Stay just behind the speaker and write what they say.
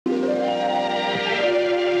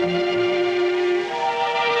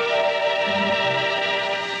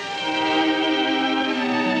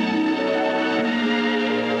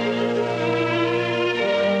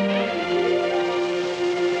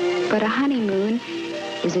moon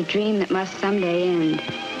was a dream that must someday end.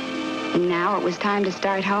 And now it was time to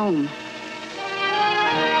start home.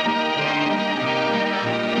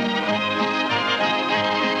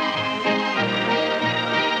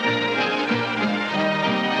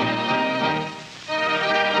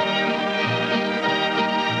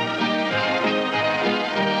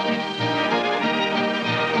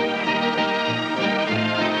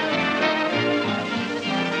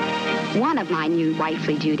 One of my new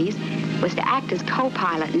wifely duties was to act as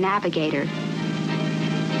co-pilot and navigator.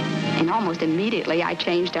 And almost immediately, I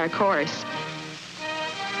changed our course.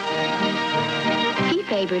 He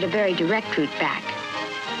favored a very direct route back.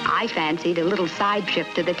 I fancied a little side trip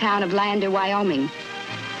to the town of Lander, Wyoming,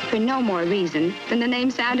 for no more reason than the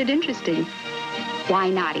name sounded interesting. Why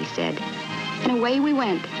not, he said. And away we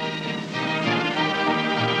went.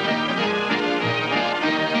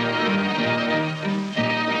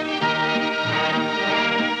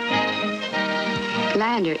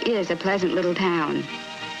 Lander is a pleasant little town.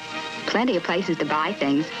 Plenty of places to buy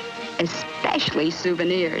things, especially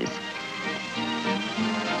souvenirs.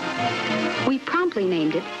 We promptly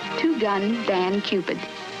named it Two-Gun Dan Cupid.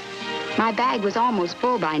 My bag was almost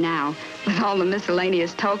full by now, with all the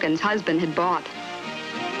miscellaneous tokens husband had bought.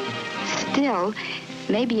 Still,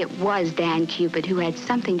 maybe it was Dan Cupid who had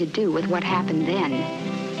something to do with what happened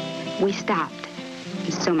then. We stopped,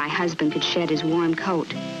 so my husband could shed his warm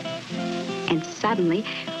coat. And suddenly,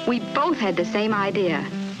 we both had the same idea.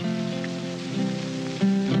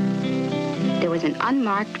 There was an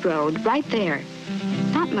unmarked road right there,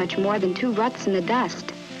 not much more than 2 ruts in the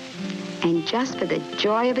dust. And just for the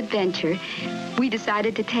joy of adventure, we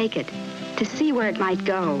decided to take it, to see where it might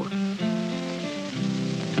go.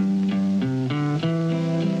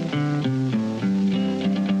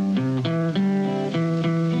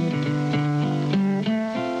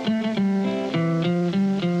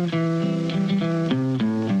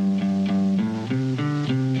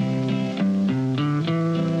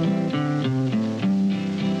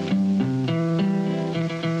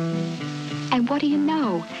 What do you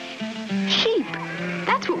know? Sheep.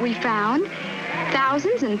 That's what we found.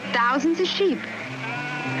 Thousands and thousands of sheep.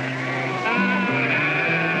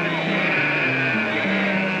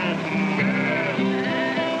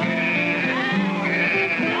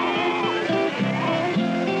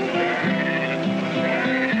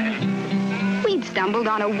 We'd stumbled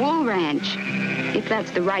on a wool ranch, if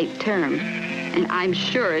that's the right term. And I'm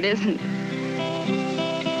sure it isn't.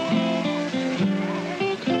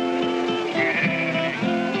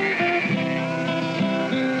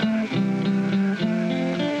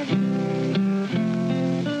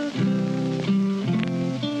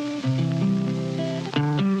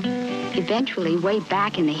 Eventually, way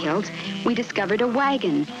back in the hills, we discovered a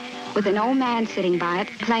wagon with an old man sitting by it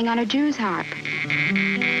playing on a Jew's harp.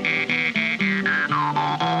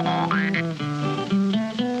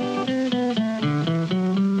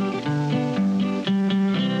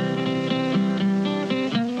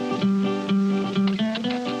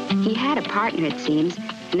 He had a partner, it seems,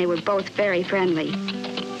 and they were both very friendly.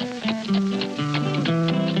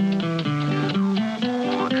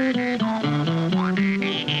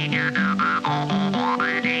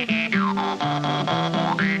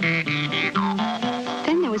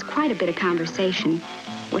 A bit of conversation,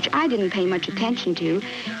 which I didn't pay much attention to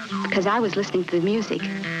because I was listening to the music.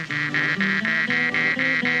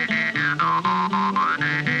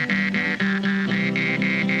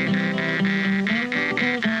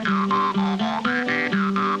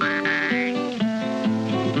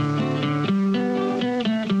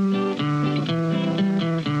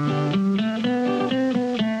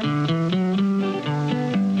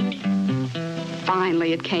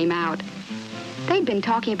 Finally, it came out. They'd been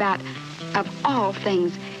talking about, of all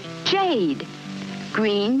things, jade.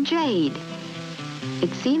 Green jade.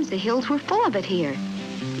 It seems the hills were full of it here,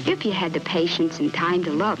 if you had the patience and time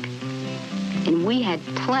to look. And we had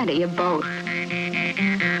plenty of both.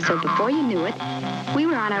 So before you knew it, we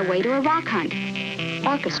were on our way to a rock hunt.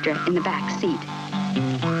 Orchestra in the back seat.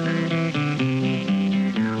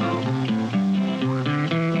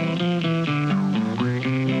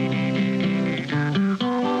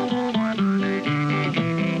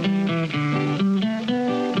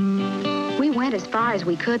 As far as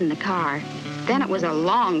we could in the car. Then it was a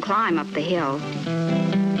long climb up the hill.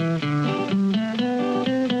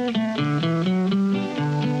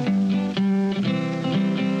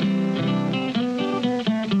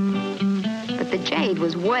 But the jade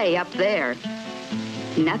was way up there.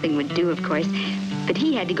 Nothing would do, of course, but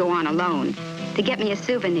he had to go on alone to get me a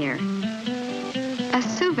souvenir. A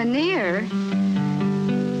souvenir?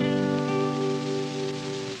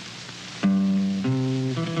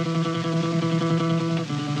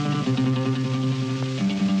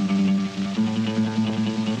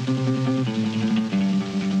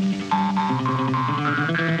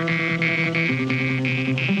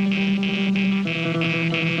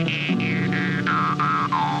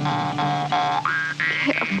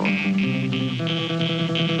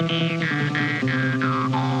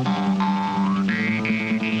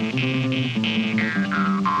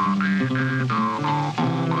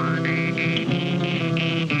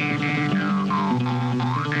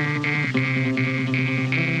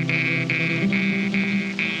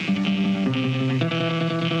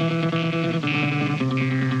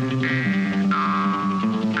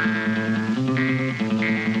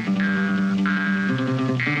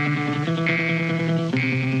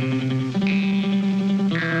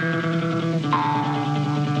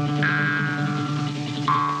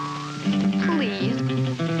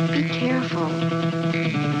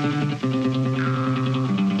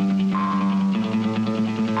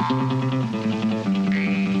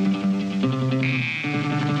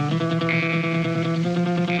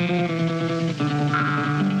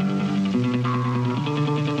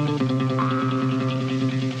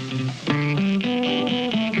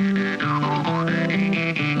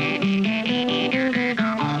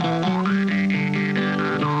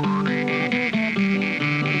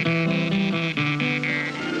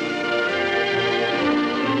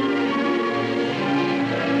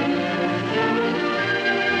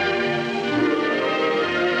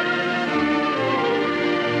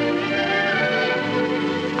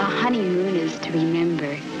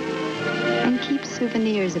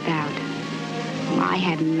 Souvenirs about. I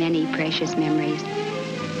have many precious memories,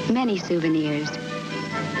 many souvenirs,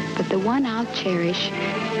 but the one I'll cherish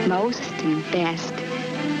most and best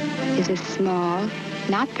is a small,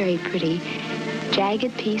 not very pretty,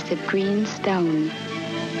 jagged piece of green stone.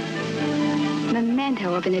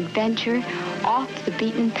 Memento of an adventure off the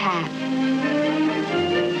beaten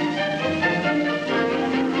path.